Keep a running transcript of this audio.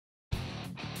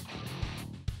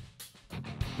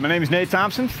My name is Nate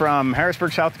Thompson from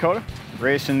Harrisburg, South Dakota,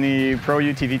 racing the Pro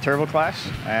UTV Turbo class,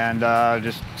 and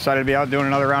just excited to be out doing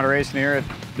another round of racing here at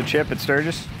the Chip at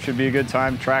Sturgis. Should be a good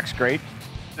time. Track's great.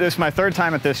 This is my third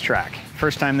time at this track.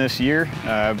 First time this year.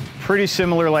 Pretty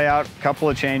similar layout, couple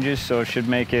of changes, so it should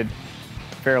make it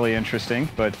fairly interesting.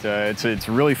 But it's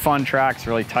a really fun track. It's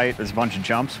really tight. There's a bunch of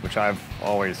jumps, which I've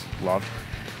always loved.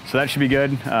 So that should be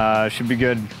good. Should be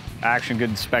good action, good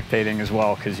spectating as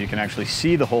well, because you can actually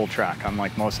see the whole track,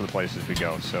 unlike most of the places we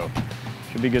go. So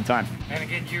should be a good time. And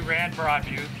again, you ran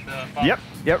Broadview.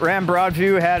 Yep, ran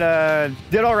Broadview.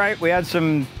 Did all right. We had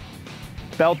some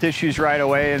belt issues right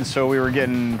away, and so we were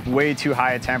getting way too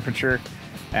high a temperature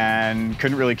and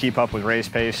couldn't really keep up with race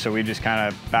pace, so we just kind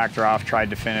of backed her off, tried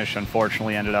to finish.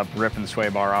 Unfortunately, ended up ripping the sway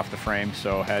bar off the frame,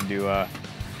 so had to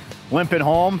limp it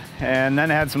home, and then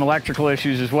had some electrical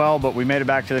issues as well, but we made it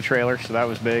back to the trailer, so that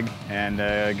was big, and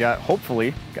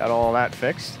hopefully got all that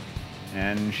fixed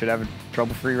and should have a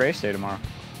trouble-free race day tomorrow.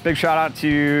 Big shout out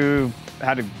to,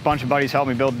 had a bunch of buddies help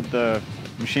me build the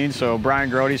machine, so Brian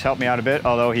Grody's helped me out a bit,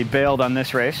 although he bailed on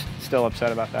this race, still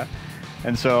upset about that.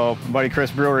 And so buddy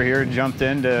Chris Brewer here jumped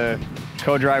in to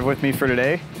co-drive with me for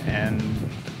today, and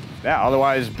yeah,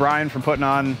 otherwise Brian for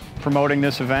promoting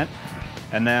this event.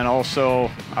 And then also,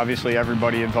 obviously,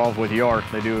 everybody involved with Y.O.R.R.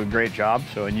 They do a great job,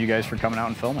 so, and you guys for coming out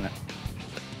and filming it.